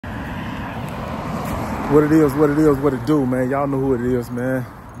What it is, what it do, man. Y'all know who it is, man.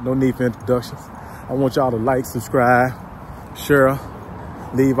 No need for introductions. I want y'all to like, subscribe, share,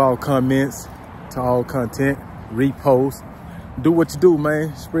 leave all comments to all content, repost. Do what you do,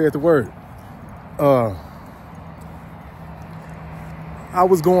 man. Spread the word. I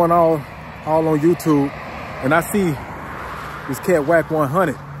was going all on YouTube, and I see this cat Wack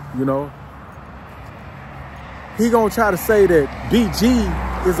 100, you know. He gonna try to say that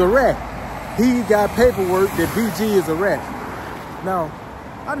BG is a rat. He got paperwork that BG is a rat. Now,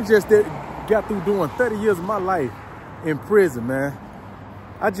 I just got through doing 30 years of my life in prison, man.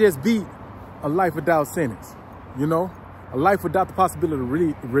 I just beat a life without sentence, you know? A life without the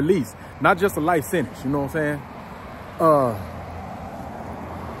possibility of release. Not just a life sentence, you know what I'm saying?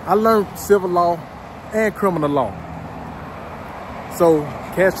 I learned civil law and criminal law. So,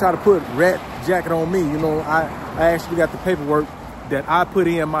 cats try to put rat jacket on me, you know. I actually got the paperwork that I put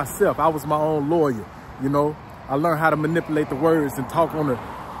in myself. I was my own lawyer, you know. I learned how to manipulate the words and talk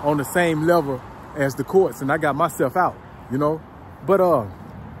on the same level as the courts, and I got myself out, you know. But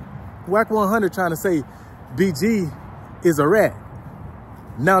Wack 100 trying to say BG is a rat.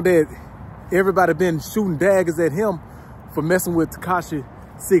 Now that everybody been shooting daggers at him for messing with Tekashi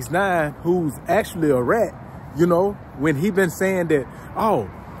 6ix9ine, who's actually a rat, you know, when he been saying that, oh,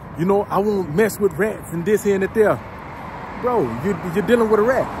 you know, I won't mess with rats and this here and that there. Bro, you're dealing with a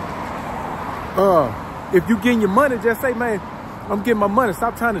rat. If you getting your money, just say, man, I'm getting my money.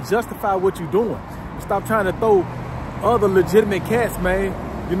 Stop trying to justify what you're doing. Stop trying to throw other legitimate cats, man.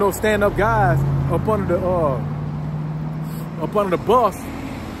 You know, stand-up guys up under the bus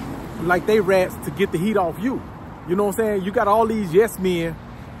like they rats to get the heat off you. You know what I'm saying? You got all these yes men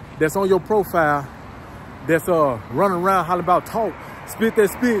that's on your profile that's running around hollering about talk, spit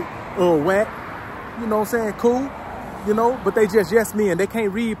that spit, Wack. You know what I'm saying? Cool. You know, but they just yes men. They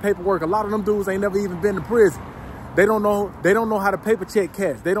can't read paperwork. A lot of them dudes ain't never even been to prison. They don't know how to paper check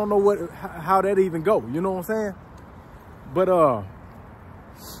cats. They don't know how that even go. You know what I'm saying? But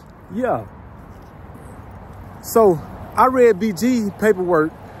yeah. So I read BG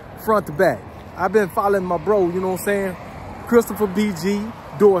paperwork front to back. I've been following my bro, you know what I'm saying? Christopher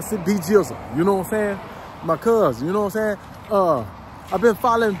BG, Dorsey, B Gizzle, you know what I'm saying? My cousin, you know what I'm saying? I've been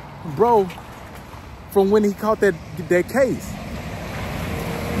following bro from when he caught that case.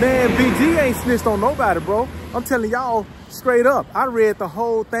 Man, BG ain't snitched on nobody, bro. I'm telling y'all straight up. I read the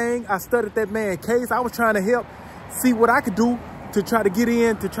whole thing. I studied that man's case. I was trying to help see what I could do to try to get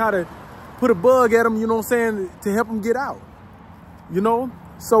in, to try to put a bug at him, you know what I'm saying, to help him get out. You know?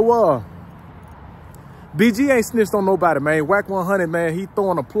 So, BG ain't snitched on nobody, man. Wack 100, man, he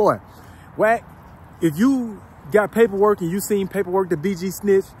throwing a ploy. Wack, if you got paperwork and you seen paperwork that BG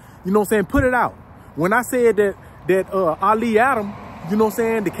snitched, you know what I'm saying, put it out. When I said that Ali Adam, you know what I'm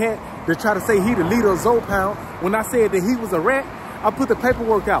saying, the cat that tried to say he the leader of Z.O.E, when I said that he was a rat, I put the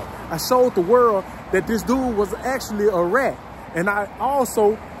paperwork out. I showed the world that this dude was actually a rat. And I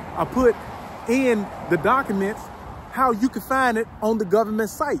put in the documents how you can find it on the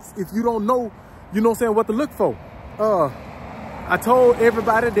government sites if you don't know, you know what I'm saying, what to look for. I told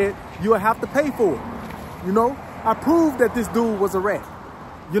everybody that you'll have to pay for it. You know, I proved that this dude was a rat,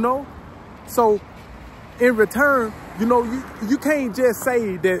 you know? So in return, you know, you can't just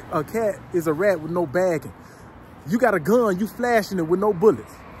say that a cat is a rat with no bagging. You got a gun, you flashing it with no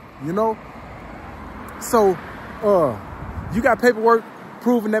bullets, you know? So, you got paperwork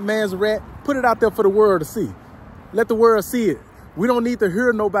proving that man's a rat, put it out there for the world to see. Let the world see it. We don't need to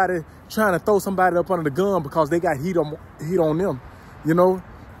hear nobody trying to throw somebody up under the gun because they got heat on them, you know?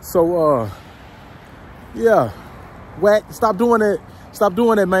 So, yeah, Wack, stop doing that. Stop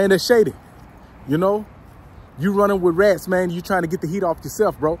doing that, man. That's shady, you know? You running with rats, man. You trying to get the heat off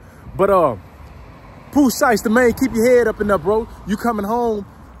yourself, bro. But, Pooh Shiesty, man, keep your head up in there, bro. You coming home,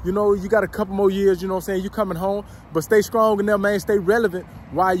 you know, you got a couple more years, you know what I'm saying? You coming home, but stay strong in there, man. Stay relevant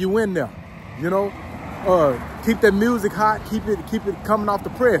while you in there, you know? Keep that music hot. Keep it coming off the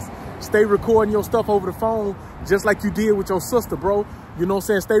press. Stay recording your stuff over the phone, just like you did with your sister, bro. You know what I'm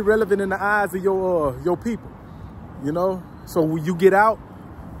saying? Stay relevant in the eyes of your people, you know? So when you get out,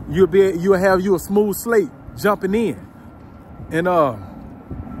 you'll have you a smooth slate jumping in. And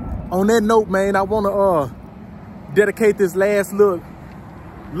on that note, man, I want to dedicate this last little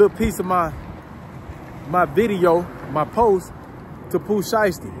piece of my video, my post, to Pooh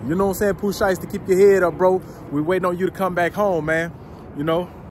Shiesty. You know what I'm saying? Pooh Shiesty, keep your head up, bro. We waiting on you to come back home, man. You know?